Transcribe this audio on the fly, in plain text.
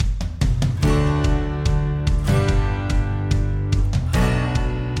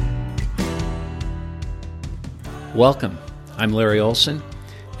Welcome. I'm Larry Olson,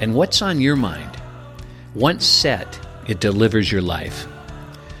 and what's on your mind? Once set, it delivers your life.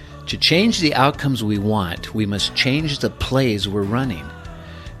 To change the outcomes we want, we must change the plays we're running.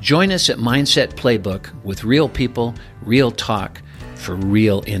 Join us at Mindset Playbook with real people, real talk, for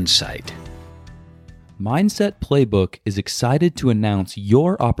real insight. Mindset Playbook is excited to announce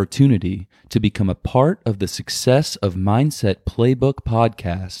your opportunity to become a part of the success of Mindset Playbook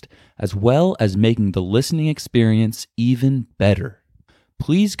podcast, as well as making the listening experience even better.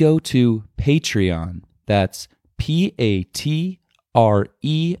 Please go to Patreon, that's patreon.com,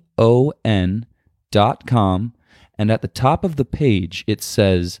 and at the top of the page it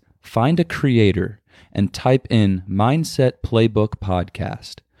says, find a creator, and type in Mindset Playbook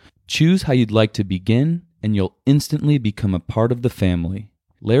podcast. Choose how you'd like to begin, and you'll instantly become a part of the family.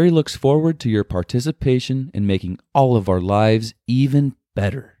 Larry looks forward to your participation in making all of our lives even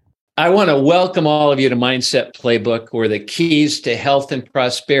better. I want to welcome all of you to Mindset Playbook, where the keys to health and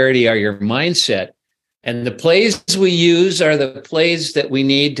prosperity are your mindset. And the plays we use are the plays that we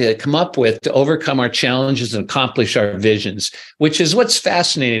need to come up with to overcome our challenges and accomplish our visions, which is what's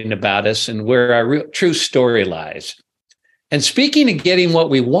fascinating about us and where our true story lies. And speaking of getting what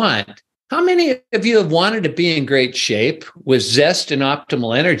we want, how many of you have wanted to be in great shape with zest and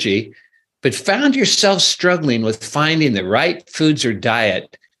optimal energy, but found yourself struggling with finding the right foods or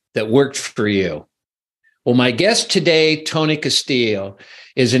diet that worked for you? Well, my guest today, Tony Castillo,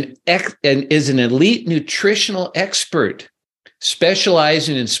 is an elite nutritional expert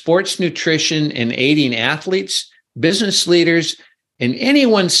specializing in sports nutrition and aiding athletes, business leaders, and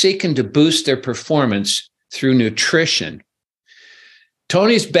anyone seeking to boost their performance through nutrition.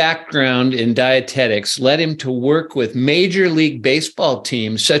 Tony's background in dietetics led him to work with Major League Baseball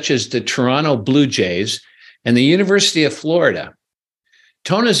teams such as the Toronto Blue Jays and the University of Florida.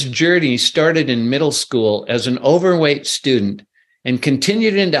 Tony's journey started in middle school as an overweight student and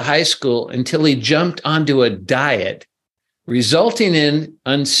continued into high school until he jumped onto a diet, resulting in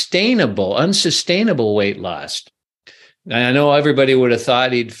unsustainable weight loss. I know everybody would have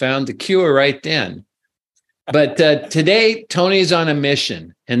thought he'd found the cure right then. But today, Tony's on a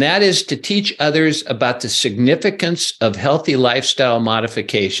mission, and that is to teach others about the significance of healthy lifestyle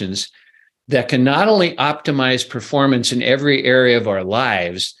modifications that can not only optimize performance in every area of our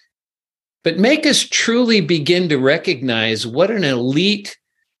lives, but make us truly begin to recognize what an elite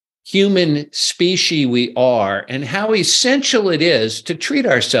human species we are and how essential it is to treat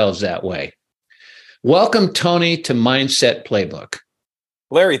ourselves that way. Welcome, Tony, to Mindset Playbook.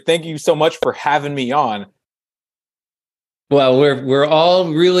 Larry, thank you so much for having me on. Well, we're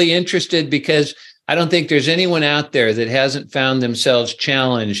all really interested because I don't think there's anyone out there that hasn't found themselves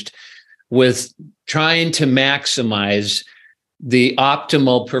challenged with trying to maximize the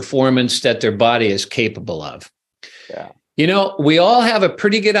optimal performance that their body is capable of. Yeah. You know, we all have a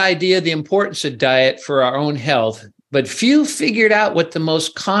pretty good idea of the importance of diet for our own health, but few figured out what the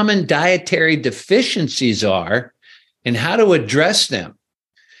most common dietary deficiencies are and how to address them.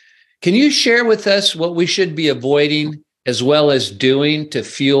 Can you share with us what we should be avoiding as well as doing to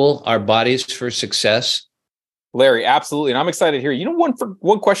fuel our bodies for success? Larry, absolutely. And I'm excited to hear. You know, one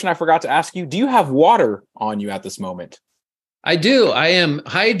question I forgot to ask you, do you have water on you at this moment? I do. I am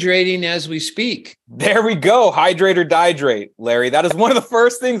hydrating as we speak. There we go. Hydrate or dihydrate, Larry. That is one of the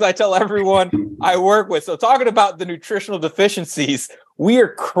first things I tell everyone I work with. So talking about the nutritional deficiencies, we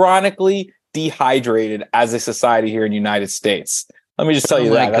are chronically dehydrated as a society here in the United States. Let me just tell you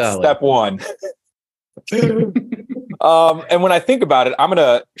that. That's step one. And when I think about it, I'm going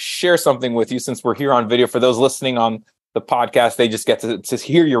to share something with you since we're here on video. For those listening on the podcast, they just get to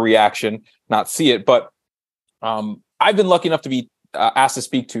hear your reaction, not see it. But I've been lucky enough to be asked to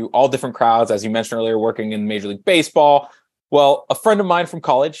speak to all different crowds, as you mentioned earlier, working in Major League Baseball. Well, a friend of mine from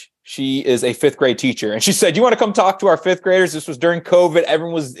college, she is a fifth grade teacher. And she said, you want to come talk to our fifth graders? This was during COVID.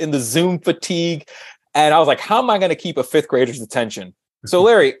 Everyone was in the Zoom fatigue. And I was like, how am I going to keep a fifth grader's attention? So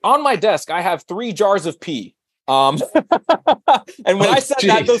Larry, on my desk, I have 3 jars of pee. And when I said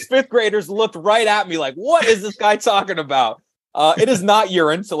that, those fifth graders looked right at me like, what is this guy talking about? It is not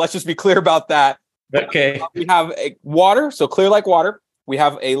urine. So let's just be clear about that. Okay. We have a water, so clear like water. We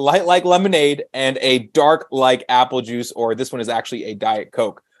have a light like lemonade and a dark like apple juice, or this one is actually a Diet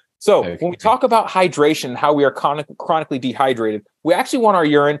Coke. So when we talk about hydration, how we are chronically dehydrated, we actually want our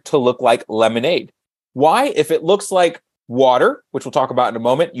urine to look like lemonade. Why? If it looks like water, which we'll talk about in a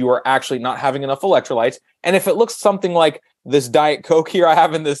moment, you are actually not having enough electrolytes. And if it looks something like this Diet Coke here I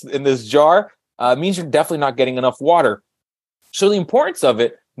have in this jar, it means you're definitely not getting enough water. So the importance of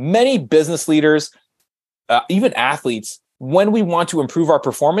it, many business leaders, even athletes, when we want to improve our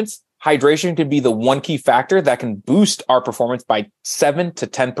performance, hydration can be the one key factor that can boost our performance by 7 to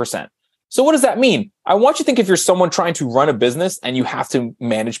 10%. So what does that mean? I want you to think if you're someone trying to run a business and you have to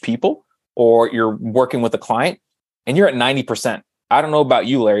manage people, or you're working with a client and you're at 90%. I don't know about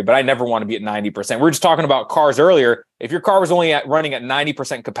you, Larry, but I never want to be at 90%. We were just talking about cars earlier. If your car was only running at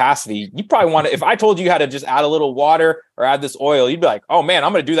 90% capacity, you probably want to, if I told you how to just add a little water or add this oil, you'd be like, oh man,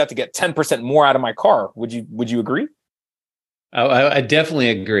 I'm going to do that to get 10% more out of my car. Would you agree? I definitely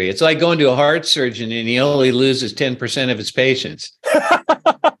agree. It's like going to a heart surgeon and he only loses 10% of his patients.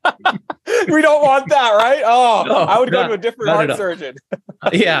 We don't want that, right? Oh, no, I would go to a different heart surgeon.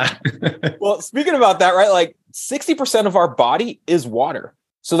 Yeah. Well, speaking about that, right? Like 60% of our body is water.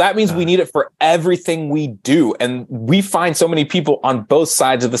 So that means we need it for everything we do. And we find so many people on both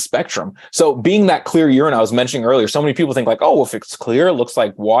sides of the spectrum. So being that clear urine I was mentioning earlier, so many people think like, oh, if it's clear, it looks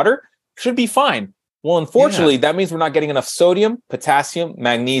like water, should be fine. Well, unfortunately, that means we're not getting enough sodium, potassium,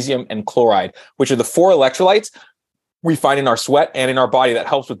 magnesium, and chloride, which are the 4 electrolytes we find in our sweat and in our body that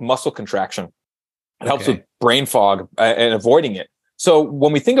helps with muscle contraction. It helps with brain fog and avoiding it. So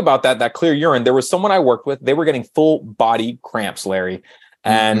when we think about that clear urine, there was someone I worked with, they were getting full body cramps, Larry.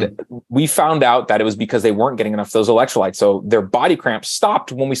 And we found out that it was because they weren't getting enough of those electrolytes. So their body cramps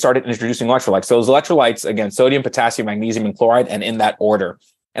stopped when we started introducing electrolytes. So those electrolytes, again, sodium, potassium, magnesium, and chloride, and in that order.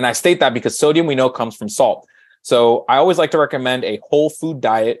 And I state that because sodium we know comes from salt. So I always like to recommend a whole food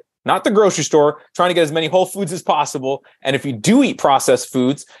diet, not the grocery store, trying to get as many whole foods as possible. And if you do eat processed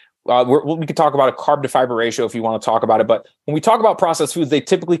foods, we could talk about a carb to fiber ratio if you want to talk about it. But when we talk about processed foods, they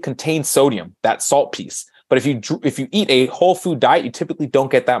typically contain sodium, that salt piece. But if you eat a whole food diet, you typically don't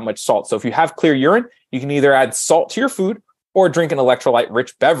get that much salt. So if you have clear urine, you can either add salt to your food or drink an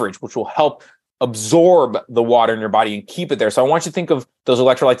electrolyte-rich beverage, which will help absorb the water in your body and keep it there. So I want you to think of those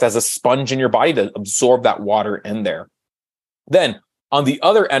electrolytes as a sponge in your body to absorb that water in there. Then on the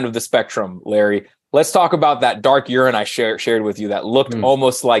other end of the spectrum, Larry, let's talk about that dark urine I shared with you that looked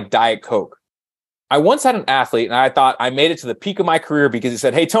almost like Diet Coke. I once had an athlete and I thought I made it to the peak of my career because he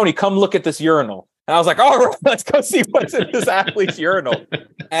said, hey, Tony, come look at this urinal. And I was like, all right, let's go see what's in this athlete's urinal.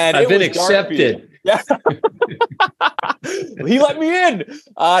 And I've been accepted. Yeah. He let me in.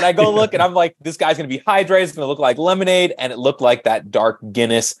 And I go look and I'm like, this guy's going to be hydrated. It's going to look like lemonade. And it looked like that dark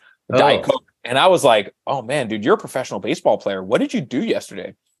Guinness Diet Coke. And I was like, oh man, dude, you're a professional baseball player. What did you do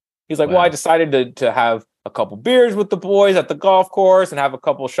yesterday? He's like, well, I decided to have a couple beers with the boys at the golf course and have a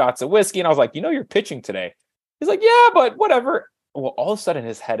couple shots of whiskey. And I was like, you're pitching today. He's like, yeah, but whatever. Well, all of a sudden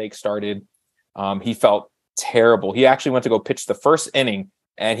his headache started. He felt terrible. He actually went to go pitch the first inning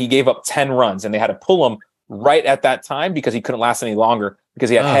and he gave up 10 runs and they had to pull him right at that time because he couldn't last any longer because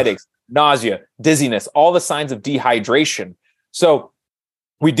he had headaches, nausea, dizziness, all the signs of dehydration. So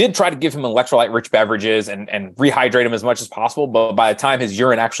we did try to give him electrolyte-rich beverages and rehydrate him as much as possible. But by the time his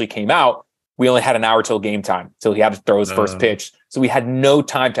urine actually came out, we only had an hour till game time, till he had to throw his first pitch. So we had no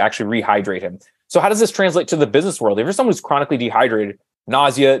time to actually rehydrate him. So how does this translate to the business world? If you're someone who's chronically dehydrated,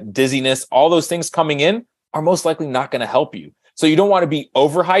 nausea, dizziness, all those things coming in are most likely not going to help you. So you don't want to be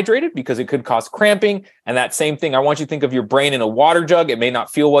overhydrated because it could cause cramping. And that same thing, I want you to think of your brain in a water jug. It may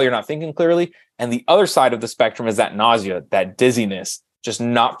not feel well, you're not thinking clearly. And the other side of the spectrum is that nausea, that dizziness, just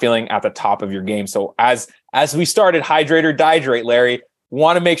not feeling at the top of your game. So as we started Hydrate or Dihydrate, Larry,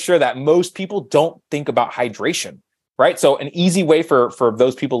 want to make sure that most people don't think about hydration, right? So an easy way for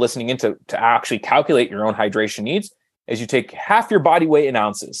those people listening in to actually calculate your own hydration needs is you take half your body weight in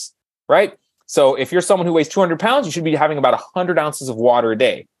ounces, right? So if you're someone who weighs 200 pounds, you should be having about 100 ounces of water a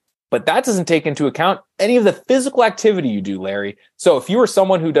day. But that doesn't take into account any of the physical activity you do, Larry. So if you are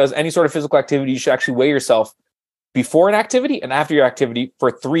someone who does any sort of physical activity, you should actually weigh yourself before an activity and after your activity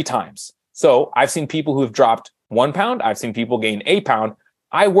for 3 times. So I've seen people who have dropped 1 pound. I've seen people gain 1 pound.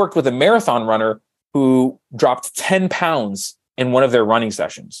 I worked with a marathon runner who dropped 10 pounds in one of their running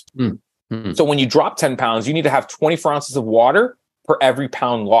sessions. So when you drop 10 pounds, you need to have 24 ounces of water per every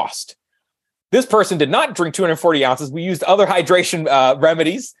pound lost. This person did not drink 240 ounces. We used other hydration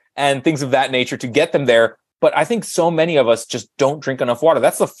remedies and things of that nature to get them there. But I think so many of us just don't drink enough water.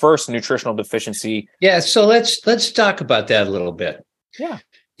 That's the first nutritional deficiency. Yeah. So let's talk about that a little bit. Yeah.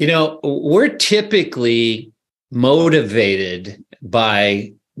 We're typically motivated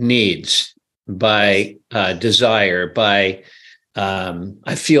by needs, by desire, by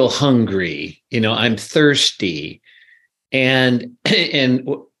I feel hungry, I'm thirsty. And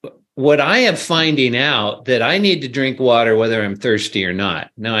what I am finding out that I need to drink water whether I'm thirsty or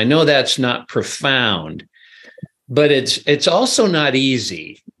not. Now, I know that's not profound, but it's also not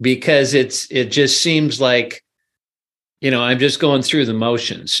easy because it just seems like, I'm just going through the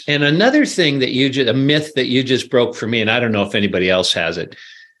motions. And another thing that a myth that you just broke for me, and I don't know if anybody else has it,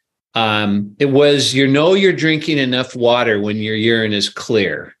 It was, you're drinking enough water when your urine is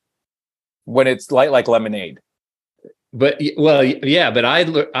clear. When it's light like lemonade. But well, yeah, but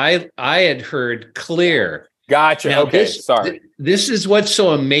I had heard clear. Gotcha. Now, okay, sorry. This is what's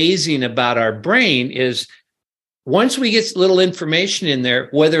so amazing about our brain is once we get little information in there,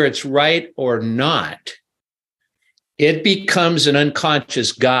 whether it's right or not, it becomes an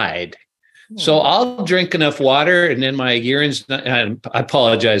unconscious guide. So I'll drink enough water and then my urine's not, I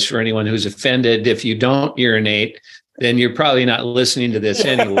apologize for anyone who's offended. If you don't urinate, then you're probably not listening to this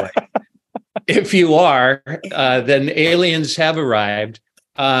anyway. If you are, then aliens have arrived.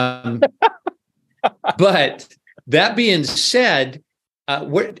 But that being said,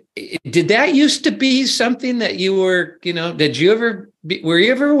 did that used to be something that you were, did you ever, were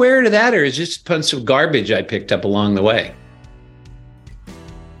you ever aware of that, or is it just a bunch of garbage I picked up along the way?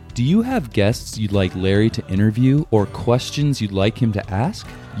 Do you have guests you'd like Larry to interview or questions you'd like him to ask?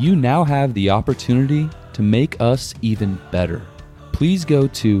 You now have the opportunity to make us even better. Please go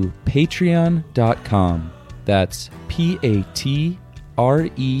to patreon.com. That's patreon.com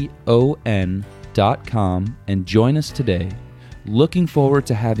and join us today. Looking forward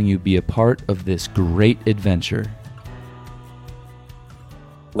to having you be a part of this great adventure.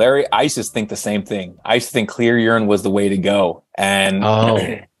 Larry, I used to think the same thing. I used to think clear urine was the way to go. And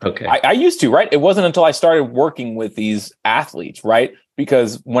okay. I used to, right? It wasn't until I started working with these athletes, right?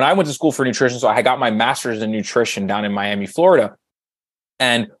 Because when I went to school for nutrition, so I got my master's in nutrition down in Miami, Florida.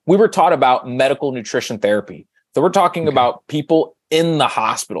 And we were taught about medical nutrition therapy. So we're talking about people in the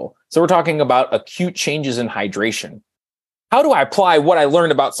hospital. So we're talking about acute changes in hydration. How do I apply what I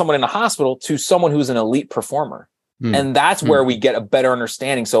learned about someone in a hospital to someone who's an elite performer? And that's where we get a better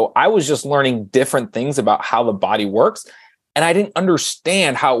understanding. So I was just learning different things about how the body works. And I didn't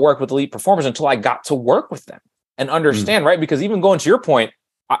understand how it worked with elite performers until I got to work with them and understand, right? Because even going to your point,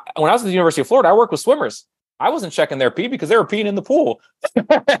 when I was at the University of Florida, I worked with swimmers. I wasn't checking their pee because they were peeing in the pool.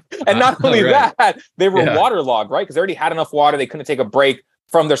 And not only that, they were waterlogged, right? Because they already had enough water. They couldn't take a break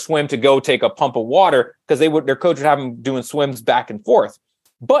from their swim to go take a pump of water because their coach would have them doing swims back and forth.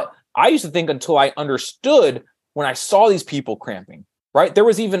 But I used to think until I understood when I saw these people cramping, right? There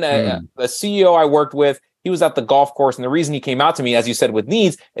was even a CEO I worked with. He was at the golf course. And the reason he came out to me, as you said, with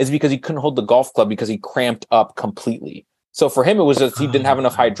needs is because he couldn't hold the golf club because he cramped up completely. So for him, it was just he didn't have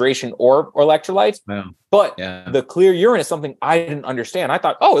enough hydration or electrolytes. Wow. But the clear urine is something I didn't understand. I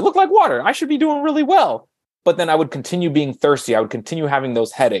thought, oh, it looked like water. I should be doing really well. But then I would continue being thirsty. I would continue having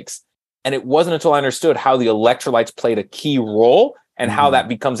those headaches. And it wasn't until I understood how the electrolytes played a key role and how that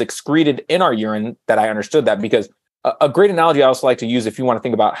becomes excreted in our urine that I understood that. Because a great analogy I also like to use if you want to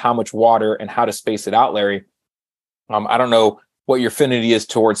think about how much water and how to space it out, Larry. I don't know what your affinity is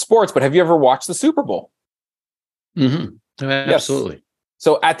towards sports, but have you ever watched the Super Bowl? Absolutely. Yes.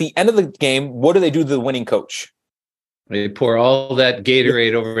 So at the end of the game, what do they do to the winning coach? They pour all that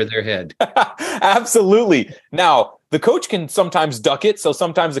Gatorade over their head. Absolutely. Now, the coach can sometimes duck it, so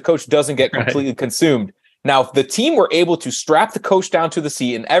sometimes the coach doesn't get completely consumed. Now, if the team were able to strap the coach down to the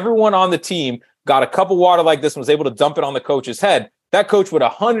seat and everyone on the team got a cup of water like this and was able to dump it on the coach's head, that coach would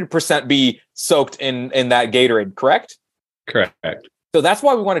 100% be soaked in that Gatorade, correct? Correct. So that's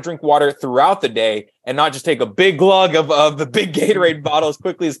why we want to drink water throughout the day and not just take a big glug of the big Gatorade bottle as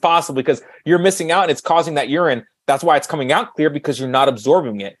quickly as possible, because you're missing out and it's causing that urine. That's why it's coming out clear, because you're not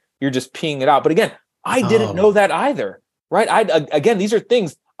absorbing it. You're just peeing it out. But again, I didn't know that either, right? Again, these are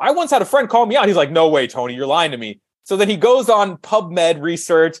things. I once had a friend call me out. He's like, no way, Tony, you're lying to me. So then he goes on PubMed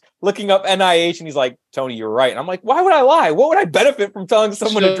research, looking up NIH, and he's like, Tony, you're right. And I'm like, why would I lie? What would I benefit from telling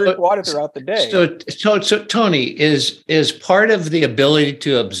someone to drink water throughout the day? So Tony, is part of the ability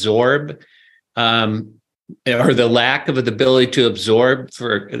to absorb, or the lack of the ability to absorb,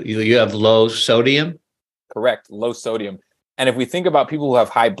 for you have low sodium? Correct, low sodium. And if we think about people who have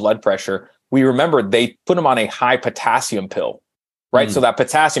high blood pressure, we remember they put them on a high potassium pill. Right. So that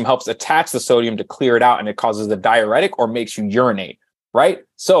potassium helps attach the sodium to clear it out, and it causes a diuretic or makes you urinate. Right.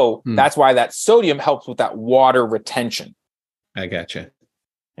 So that's why that sodium helps with that water retention. I gotcha.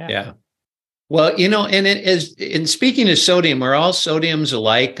 Yeah. Well, and it is, in speaking of sodium, are all sodiums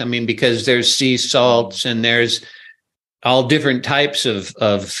alike? I mean, because there's sea salts and there's all different types of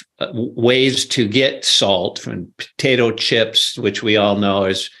ways to get salt, from potato chips, which we all know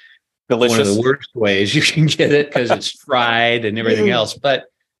is delicious. One of the worst ways you can get it because it's fried and everything else. But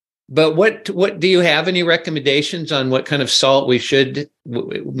what do you have any recommendations on what kind of salt we should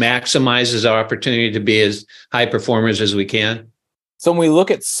maximizes our opportunity to be as high performers as we can? So when we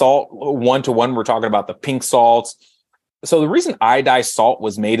look at salt 1-to-1, we're talking about the pink salts. So the reason iodized salt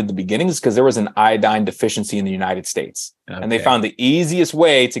was made at the beginning is because there was an iodine deficiency in the United States. And they found the easiest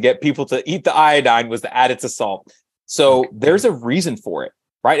way to get people to eat the iodine was to add it to salt. So there's a reason for it,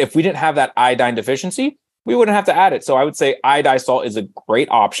 right? If we didn't have that iodine deficiency, we wouldn't have to add it. So I would say iodized salt is a great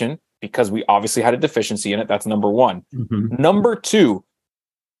option because we obviously had a deficiency in it. That's number one. Number two,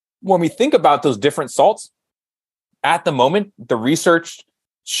 when we think about those different salts, at the moment, the research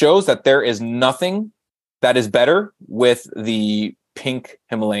shows that there is nothing that is better with the pink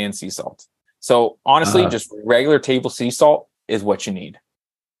Himalayan sea salt. So honestly, just regular table sea salt is what you need.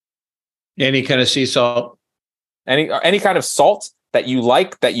 Any kind of sea salt? Any kind of salt that you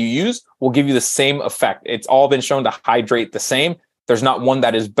like, that you use, will give you the same effect. It's all been shown to hydrate the same. There's not one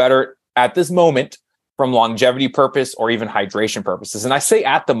that is better at this moment from longevity purpose or even hydration purposes. And I say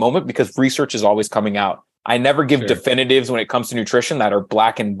at the moment because research is always coming out. I never give definitives when it comes to nutrition that are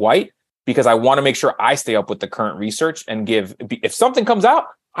black and white, because I want to make sure I stay up with the current research and if something comes out,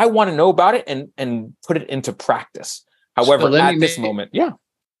 I want to know about it and put it into practice. However, at this moment,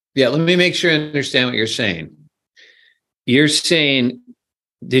 let me make sure I understand what you're saying. You're saying,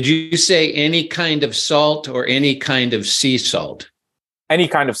 did you say any kind of salt or any kind of sea salt? Any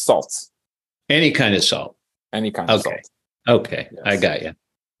kind of salt. Any kind of salt. Any kind of salt. Okay. Yes. I got you.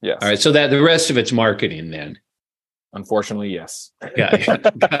 Yes. All right. So that the rest of it's marketing then. Unfortunately, yes.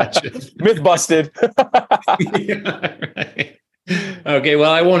 Gotcha. Myth busted. Right. Okay.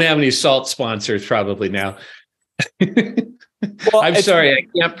 Well, I won't have any salt sponsors probably now. Well, I'm sorry, I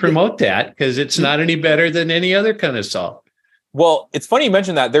can't promote that because it's not any better than any other kind of salt. Well, it's funny you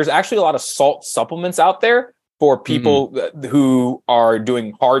mentioned that. There's actually a lot of salt supplements out there for people who are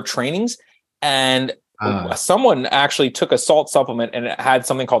doing hard trainings. And someone actually took a salt supplement and it had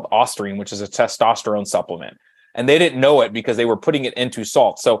something called ostarine, which is a testosterone supplement. And they didn't know it because they were putting it into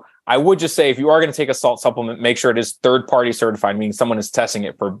salt. So I would just say, if you are going to take a salt supplement, make sure it is third-party certified, meaning someone is testing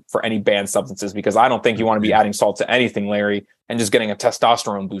it for any banned substances, because I don't think you want to be adding salt to anything, Larry, and just getting a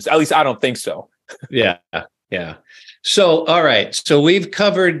testosterone boost. At least I don't think so. Yeah. So, all right. So we've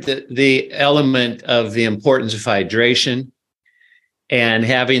covered the element of the importance of hydration and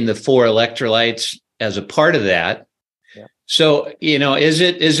having the 4 electrolytes as a part of that. Yeah. So,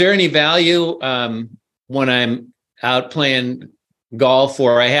 is there any value when I'm out playing golf,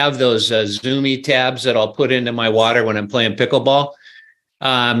 or I have those Zoomy tabs that I'll put into my water when I'm playing pickleball?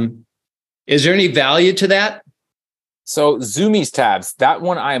 Is there any value to that? So Zoomy's tabs, that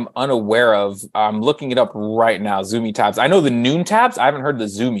one I am unaware of. I'm looking it up right now. Zoomy tabs. I know the Noon tabs. I haven't heard the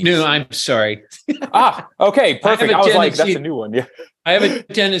Zoomies. No, I'm sorry. Okay, perfect. I was like, that's a new one. Yeah, I have a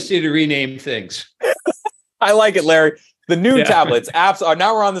tendency to rename things. I like it, Larry. The Noon tablets. Apps are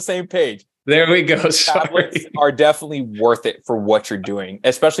now we're on the same page. There we go. Tablets are definitely worth it for what you're doing,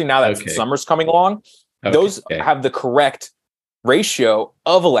 especially now that summer's coming along. Those have the correct ratio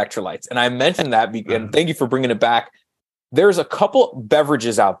of electrolytes. And I mentioned that, and thank you for bringing it back. There's a couple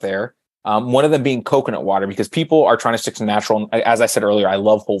beverages out there, one of them being coconut water, because people are trying to stick to natural. As I said earlier, I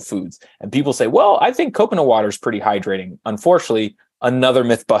love whole foods. And people say, well, I think coconut water is pretty hydrating. Unfortunately, another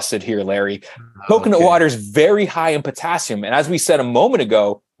myth busted here, Larry. Coconut water is very high in potassium. And as we said a moment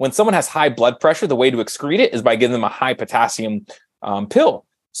ago, when someone has high blood pressure, the way to excrete it is by giving them a high potassium pill.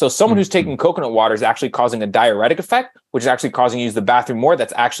 So someone who's taking coconut water is actually causing a diuretic effect, which is actually causing you to use the bathroom more.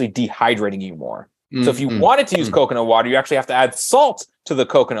 That's actually dehydrating you more. So if you wanted to use coconut water, you actually have to add salt to the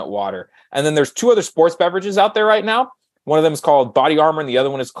coconut water. And then there's 2 other sports beverages out there right now. One of them is called Body Armor, and the other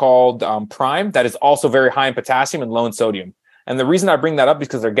one is called Prime. That is also very high in potassium and low in sodium. And the reason I bring that up is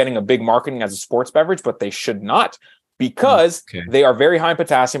because they're getting a big marketing as a sports beverage, but they should not, because they are very high in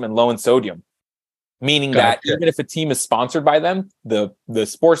potassium and low in sodium. Meaning that even if a team is sponsored by them, the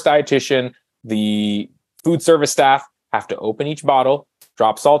sports dietitian, the food service staff have to open each bottle,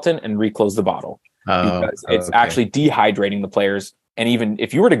 drop salt in, and reclose the bottle. Because it's actually dehydrating the players. And even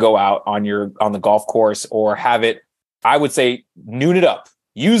if you were to go out on the golf course or have it, I would say noon it up.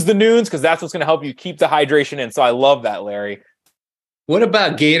 Use the noons, because that's what's going to help you keep the hydration in. So I love that, Larry. What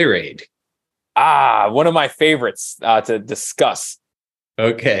about Gatorade? One of my favorites to discuss.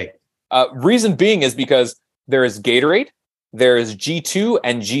 Okay. Reason being is because there is Gatorade, there is G2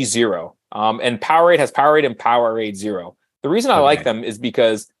 and G0. And Powerade has Powerade and Powerade Zero. The reason I like them is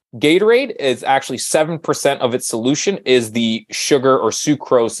because Gatorade is actually 7% of its solution is the sugar or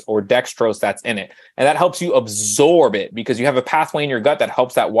sucrose or dextrose that's in it. And that helps you absorb it, because you have a pathway in your gut that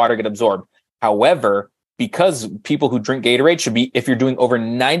helps that water get absorbed. However, because people who drink Gatorade should be, if you're doing over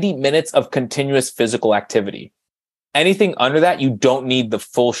 90 minutes of continuous physical activity, anything under that, you don't need the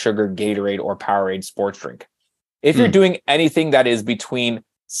full sugar Gatorade or Powerade sports drink. If you're doing anything that is between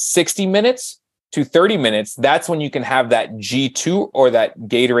 60 minutes to 30 minutes, that's when you can have that G2 or that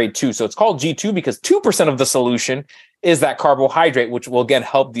Gatorade 2. So it's called G2 because 2% of the solution is that carbohydrate, which will again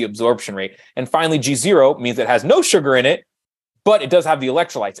help the absorption rate. And finally, G0 means it has no sugar in it, but it does have the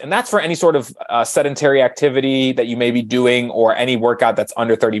electrolytes. And that's for any sort of sedentary activity that you may be doing or any workout that's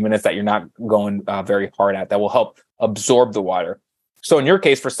under 30 minutes that you're not going very hard at, that will help absorb the water. So in your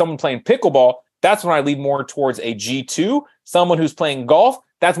case, for someone playing pickleball, that's when I lean more towards a G2. Someone who's playing golf,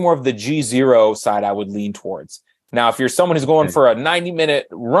 that's more of the G0 side I would lean towards. Now, if you're someone who's going for a 90-minute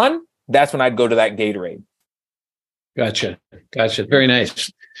run, that's when I'd go to that Gatorade. Gotcha. Very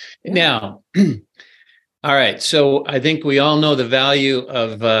nice. Now, all right. So I think we all know the value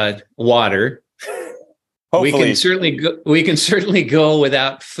of water. Hopefully. We can certainly go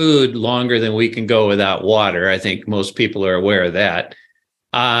without food longer than we can go without water. I think most people are aware of that.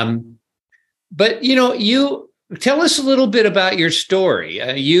 But you tell us a little bit about your story.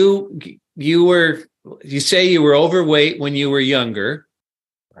 You say you were overweight when you were younger.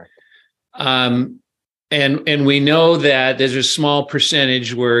 Right. And we know that there's a small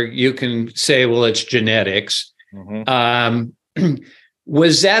percentage where you can say, well, it's genetics. Mm-hmm.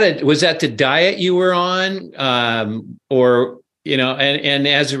 Was that the diet you were on? And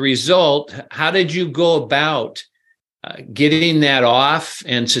as a result, how did you go about getting that off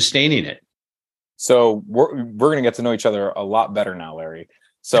and sustaining it? So we're going to get to know each other a lot better now, Larry.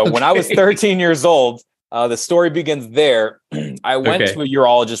 So when I was 13 years old, the story begins there. I went to a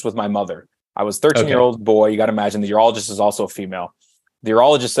urologist with my mother. I was 13-year-old boy. You got to imagine the urologist is also a female. The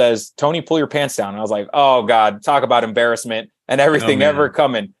urologist says, Tony, pull your pants down. And I was like, oh God, talk about embarrassment and everything ever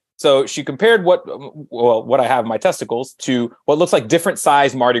coming. So she compared what I have in my testicles to what looks like different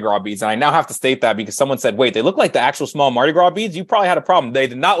size Mardi Gras beads. And I now have to state that because someone said, wait, they look like the actual small Mardi Gras beads. You probably had a problem. They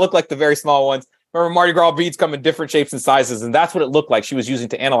did not look like the very small ones. Remember, Mardi Gras beads come in different shapes and sizes. And that's what it looked like she was using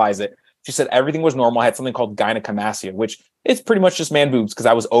to analyze it. She said everything was normal. I had something called gynecomastia, which is pretty much just man boobs because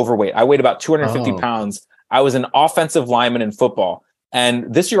I was overweight. I weighed about 250 pounds. I was an offensive lineman in football.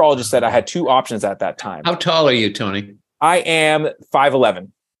 And this urologist said I had two options at that time. How tall are you, Tony? I am 5'11".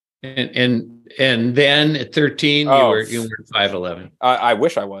 And then at 13, you were 5'11". I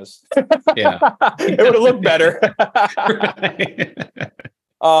wish I was. Yeah. It would have looked better.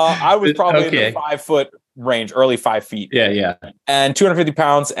 I was probably in the 5 foot range, early 5 feet. Yeah. And 250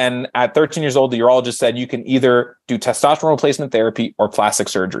 pounds. And at 13 years old, the urologist said you can either do testosterone replacement therapy or plastic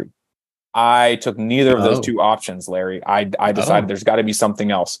surgery. I took neither of those two options, Larry. I decided there's got to be something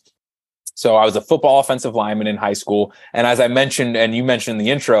else. So I was a football offensive lineman in high school. And as I mentioned, and you mentioned in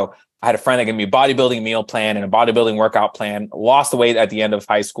the intro, I had a friend that gave me a bodybuilding meal plan and a bodybuilding workout plan, lost the weight at the end of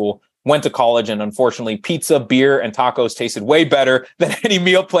high school, went to college, and unfortunately, pizza, beer, and tacos tasted way better than any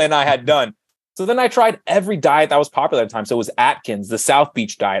meal plan I had done. So then I tried every diet that was popular at the time. So it was Atkins, the South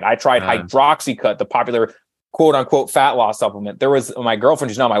Beach diet. I tried Hydroxycut, the popular quote unquote fat loss supplement. There was my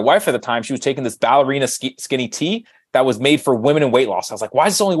girlfriend, who's now my wife at the time. She was taking this ballerina skinny tea that was made for women in weight loss. I was like, why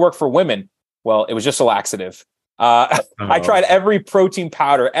does this only work for women? Well, it was just a laxative. I tried every protein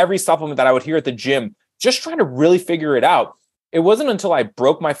powder, every supplement that I would hear at the gym, just trying to really figure it out. It wasn't until I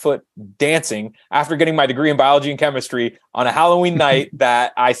broke my foot dancing after getting my degree in biology and chemistry on a Halloween night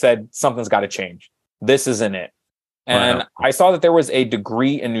that I said, something's got to change. This isn't it. And I saw that there was a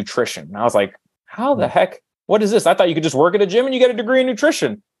degree in nutrition. And I was like, how the heck? What is this? I thought you could just work at a gym and you get a degree in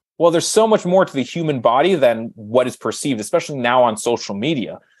nutrition. Well, there's so much more to the human body than what is perceived, especially now on social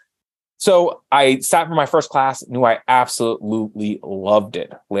media. So I sat for my first class, knew I absolutely loved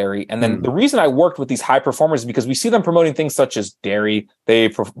it, Larry. And then the reason I worked with these high performers is because we see them promoting things such as dairy. They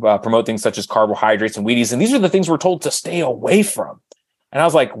promote things such as carbohydrates and Wheaties. And these are the things we're told to stay away from. And I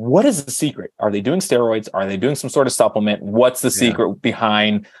was like, what is the secret? Are they doing steroids? Are they doing some sort of supplement? What's the secret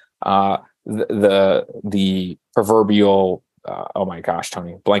behind the proverbial, oh my gosh,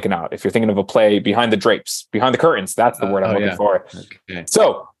 Tony, blanking out. If you're thinking of a play, behind the drapes, behind the curtains, that's the word I'm looking for. Okay.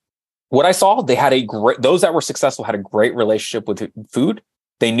 So what I saw, they had those that were successful had a great relationship with food.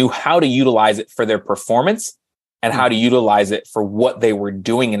 They knew how to utilize it for their performance and how to utilize it for what they were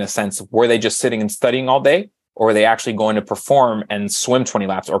doing in a sense. Were they just sitting and studying all day? Or were they actually going to perform and swim 20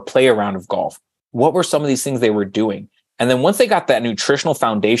 laps or play a round of golf? What were some of these things they were doing? And then once they got that nutritional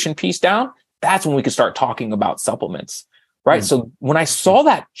foundation piece down, that's when we could start talking about supplements, right? So when I saw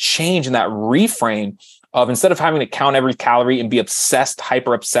that change and that reframe of instead of having to count every calorie and be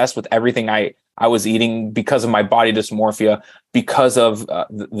hyper obsessed with everything I was eating because of my body dysmorphia, because of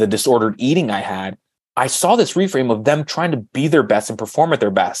the disordered eating I had, I saw this reframe of them trying to be their best and perform at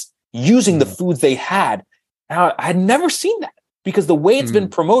their best using the foods they had. Now, I had never seen that because the way it's been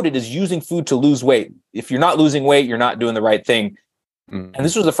promoted is using food to lose weight. If you're not losing weight, you're not doing the right thing. And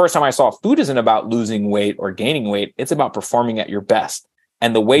this was the first time I saw food isn't about losing weight or gaining weight. It's about performing at your best.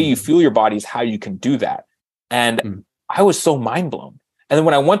 And the way you fuel your body is how you can do that. And I was so mind blown. And then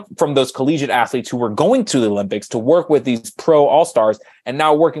when I went from those collegiate athletes who were going to the Olympics to work with these pro all-stars and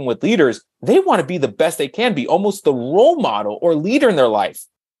now working with leaders, they want to be the best they can be, almost the role model or leader in their life.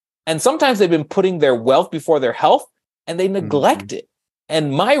 And sometimes they've been putting their wealth before their health and they neglect it.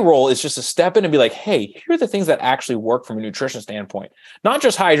 And my role is just to step in and be like, hey, here are the things that actually work from a nutrition standpoint. Not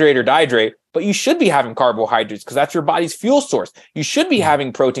just hydrate or dehydrate, but you should be having carbohydrates because that's your body's fuel source. You should be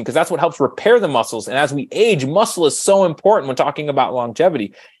having protein because that's what helps repair the muscles. And as we age, muscle is so important when talking about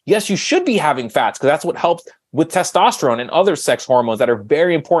longevity. Yes, you should be having fats because that's what helps with testosterone and other sex hormones that are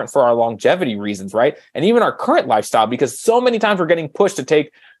very important for our longevity reasons, right? And even our current lifestyle, because so many times we're getting pushed to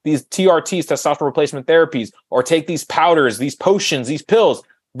take these TRTs, testosterone replacement therapies, or take these powders, these potions, these pills,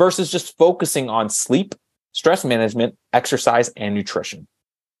 versus just focusing on sleep, stress management, exercise, and nutrition.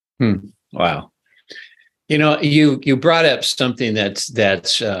 Wow. You brought up something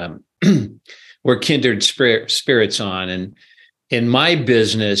that's we're kindred spirits on. And in my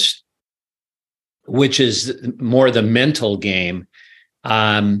business, which is more the mental game,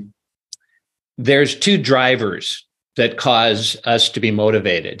 there's two drivers that cause us to be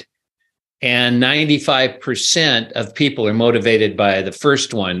motivated. And 95% of people are motivated by the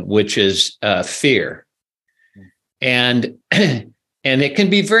first one, which is fear. And it can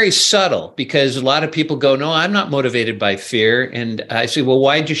be very subtle because a lot of people go, no, I'm not motivated by fear. And I say, well,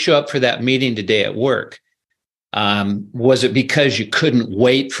 why'd you show up for that meeting today at work? Was it because you couldn't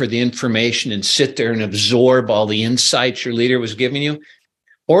wait for the information and sit there and absorb all the insights your leader was giving you?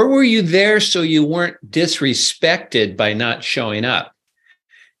 Or were you there so you weren't disrespected by not showing up?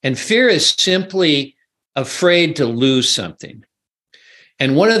 And fear is simply afraid to lose something.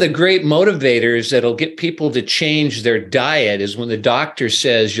 And one of the great motivators that'll get people to change their diet is when the doctor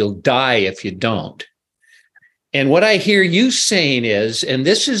says you'll die if you don't. And what I hear you saying is, and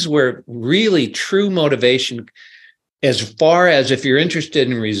this is where really true motivation, as far as if you're interested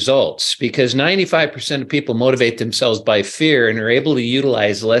in results, because 95% of people motivate themselves by fear and are able to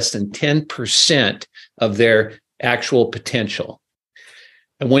utilize less than 10% of their actual potential.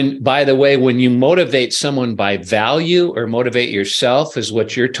 And by the way, when you motivate someone by value or motivate yourself is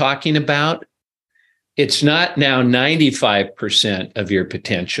what you're talking about, it's not now 95% of your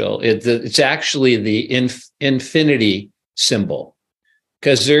potential. It's actually the infinity symbol,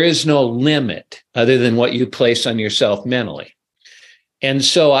 because there is no limit other than what you place on yourself mentally. And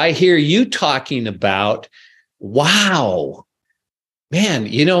so I hear you talking about, wow, man,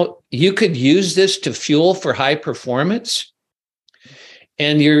 you could use this to fuel for high performance.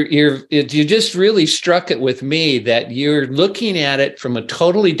 And you just really struck it with me that you're looking at it from a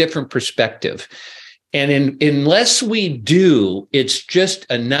totally different perspective. And unless we do, it's just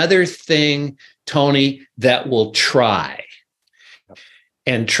another thing, Tony, that will try.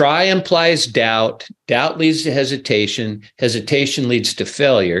 And try implies doubt. Doubt leads to hesitation. Hesitation leads to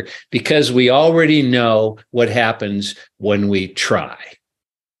failure because we already know what happens when we try.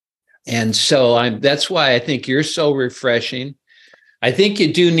 And so that's why I think you're so refreshing. I think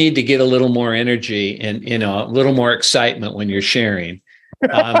you do need to get a little more energy and, a little more excitement when you're sharing.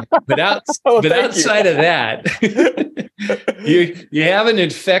 But outside of that, you have an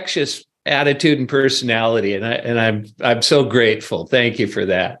infectious attitude and personality, and I'm so grateful. Thank you for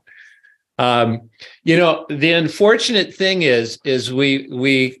that. The unfortunate thing is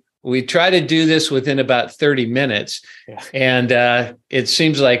we try to do this within about 30 minutes, and it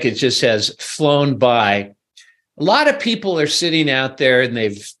seems like it just has flown by. A lot of people are sitting out there and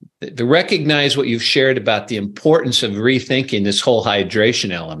they recognize what you've shared about the importance of rethinking this whole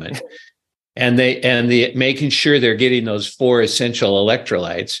hydration element, and the making sure they're getting those 4 essential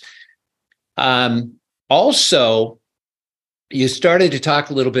electrolytes. Also, you started to talk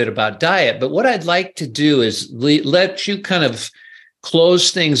a little bit about diet, but what I'd like to do is let you kind of close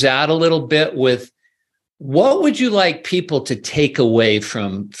things out a little bit with what would you like people to take away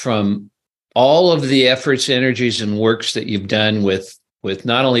from all of the efforts, energies, and works that you've done with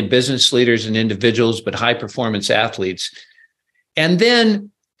not only business leaders and individuals, but high performance athletes, and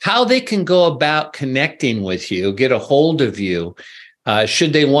then how they can go about connecting with you, get a hold of you,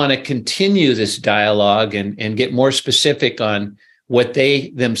 should they want to continue this dialogue and get more specific on what they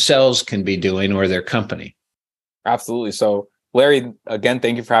themselves can be doing or their company. Absolutely. So, Larry, again,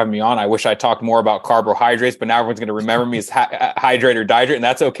 thank you for having me on. I wish I talked more about carbohydrates, but now everyone's going to remember me as hydrate or dihydrate, and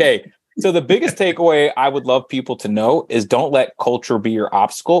that's okay. So the biggest takeaway I would love people to know is don't let culture be your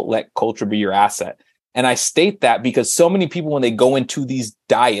obstacle. Let culture be your asset. And I state that because so many people, when they go into these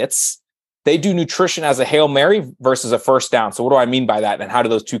diets, they do nutrition as a Hail Mary versus a first down. So what do I mean by that? And how do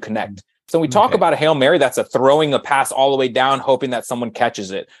those two connect? So when we talk about a Hail Mary, that's a throwing a pass all the way down, hoping that someone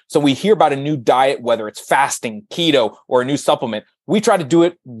catches it. So we hear about a new diet, whether it's fasting, keto, or a new supplement. We try to do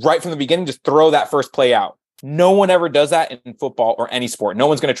it right from the beginning, just throw that first play out. No one ever does that in football or any sport. No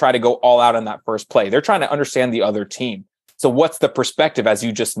one's going to try to go all out on that first play. They're trying to understand the other team. So what's the perspective, as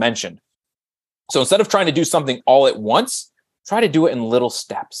you just mentioned? So instead of trying to do something all at once, try to do it in little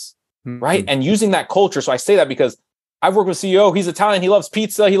steps, right? And using that culture. So I say that because I've worked with a CEO. He's Italian. He loves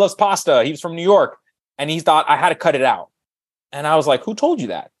pizza. He loves pasta. He was from New York. And he thought I had to cut it out. And I was like, who told you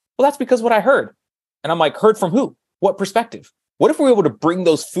that? Well, that's because what I heard. And I'm like, heard from who? What perspective? What if we were able to bring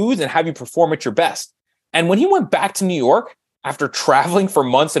those foods and have you perform at your best? And when he went back to New York, after traveling for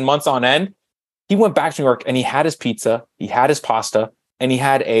months and months on end, he went back to New York and he had his pizza, he had his pasta, and he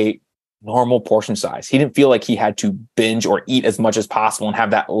had a normal portion size. He didn't feel like he had to binge or eat as much as possible and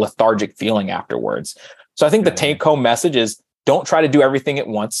have that lethargic feeling afterwards. So I think the take-home message is don't try to do everything at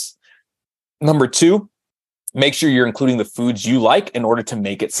once. Number two, make sure you're including the foods you like in order to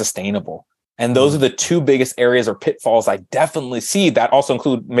make it sustainable. And those are the two biggest areas or pitfalls I definitely see that also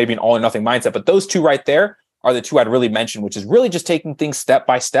include maybe an all or nothing mindset. But those two right there are the two I'd really mention, which is really just taking things step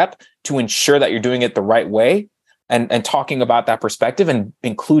by step to ensure that you're doing it the right way and talking about that perspective and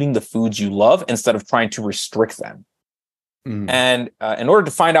including the foods you love instead of trying to restrict them. And in order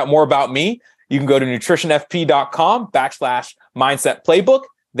to find out more about me, you can go to nutritionfp.com/mindset playbook.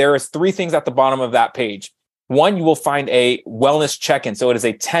 There is 3 things at the bottom of that page. One, you will find a wellness check-in. So it is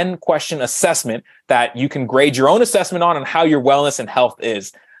a 10-question assessment that you can grade your own assessment on how your wellness and health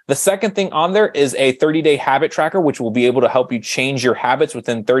is. The second thing on there is a 30-day habit tracker, which will be able to help you change your habits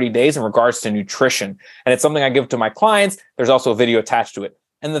within 30 days in regards to nutrition. And it's something I give to my clients. There's also a video attached to it.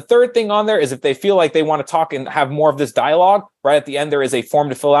 And the third thing on there is if they feel like they want to talk and have more of this dialogue, right at the end, there is a form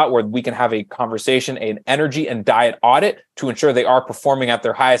to fill out where we can have a conversation, an energy and diet audit to ensure they are performing at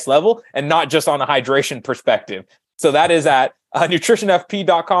their highest level and not just on a hydration perspective. So that is at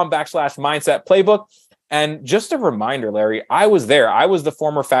nutritionfp.com/mindset playbook. And just a reminder, Larry, I was there. I was the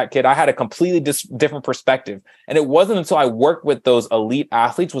former fat kid. I had a completely different perspective. And it wasn't until I worked with those elite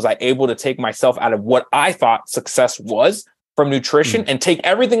athletes was I able to take myself out of what I thought success was from nutrition and take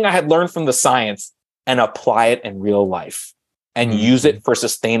everything I had learned from the science and apply it in real life and use it for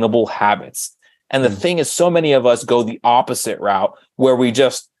sustainable habits. And the thing is, so many of us go the opposite route where we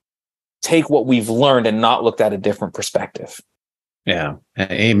just take what we've learned and not looked at a different perspective. Yeah.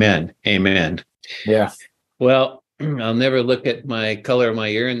 Amen. Amen. Yeah. Well, I'll never look at my color of my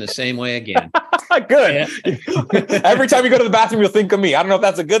urine the same way again. Good. Yeah. Every time you go to the bathroom, you'll think of me. I don't know if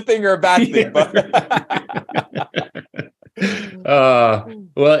that's a good thing or a bad thing, but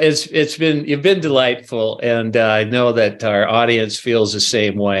well, you've been delightful, and I know that our audience feels the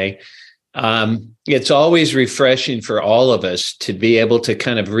same way. It's always refreshing for all of us to be able to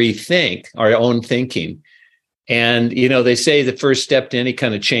kind of rethink our own thinking. And, they say the first step to any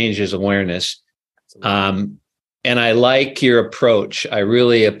kind of change is awareness. And I like your approach. I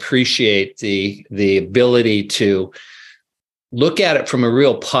really appreciate the ability to look at it from a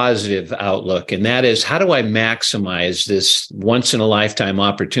real positive outlook. And that is, how do I maximize this once in a lifetime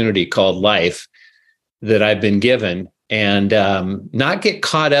opportunity called life that I've been given, and not get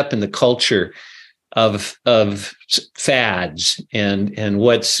caught up in the culture of fads and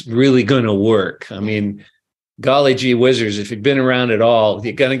what's really going to work. I mean, golly gee whizzers, if you've been around at all,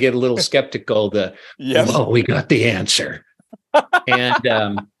 you're going to get a little skeptical. Oh, we got the answer.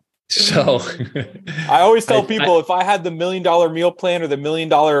 And so I always tell people if I had the $1 million meal plan or the $1 million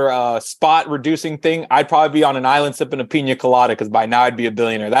spot reducing thing, I'd probably be on an island sipping a pina colada because by now I'd be a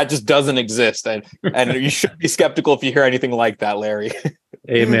billionaire. That just doesn't exist. And you should be skeptical if you hear anything like that, Larry.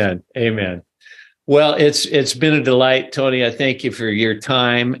 Amen. Amen. Well, it's been a delight, Tony. I thank you for your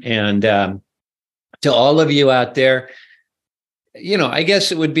time. And to all of you out there, I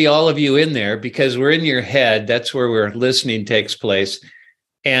guess it would be all of you in there because we're in your head. That's where we're listening takes place.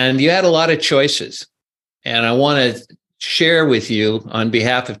 And you had a lot of choices. And I want to share with you on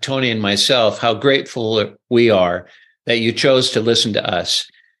behalf of Tony and myself how grateful we are that you chose to listen to us.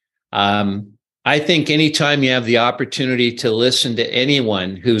 I think anytime you have the opportunity to listen to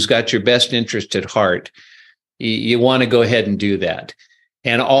anyone who's got your best interest at heart, you want to go ahead and do that.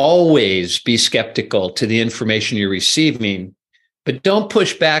 And always be skeptical to the information you're receiving, but don't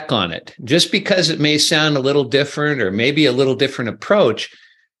push back on it. Just because it may sound a little different or maybe a little different approach,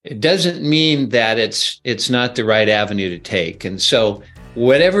 it doesn't mean that it's not the right avenue to take. And so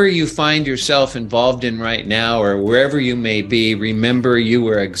whatever you find yourself involved in right now or wherever you may be, remember you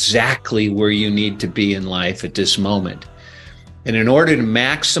are exactly where you need to be in life at this moment. And in order to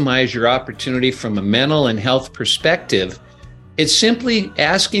maximize your opportunity from a mental and health perspective, it's simply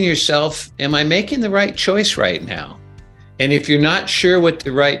asking yourself, am I making the right choice right now? And if you're not sure what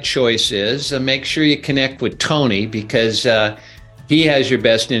the right choice is, make sure you connect with Tony, because he has your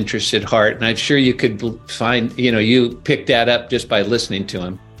best interests at heart. And I'm sure you could find, you pick that up just by listening to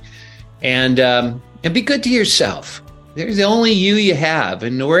him. And be good to yourself. There's the only you have.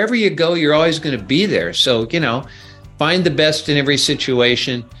 And wherever you go, you're always going to be there. So, find the best in every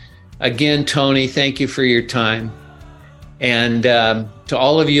situation. Again, Tony, thank you for your time. And to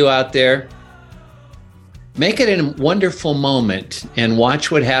all of you out there, make it a wonderful moment and watch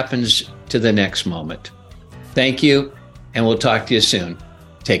what happens to the next moment. Thank you, and we'll talk to you soon.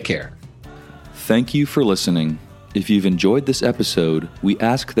 Take care. Thank you for listening. If you've enjoyed this episode, we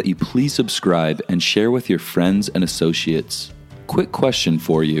ask that you please subscribe and share with your friends and associates. Quick question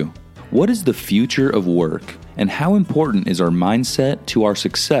for you. What is the future of work, and how important is our mindset to our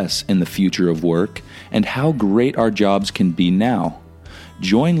success in the future of work, and how great our jobs can be now?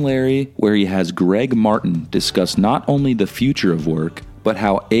 Join Larry where he has Greg Martin discuss not only the future of work, but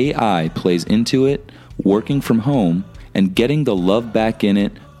how AI plays into it, working from home, and getting the love back in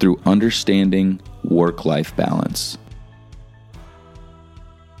it through understanding work-life balance.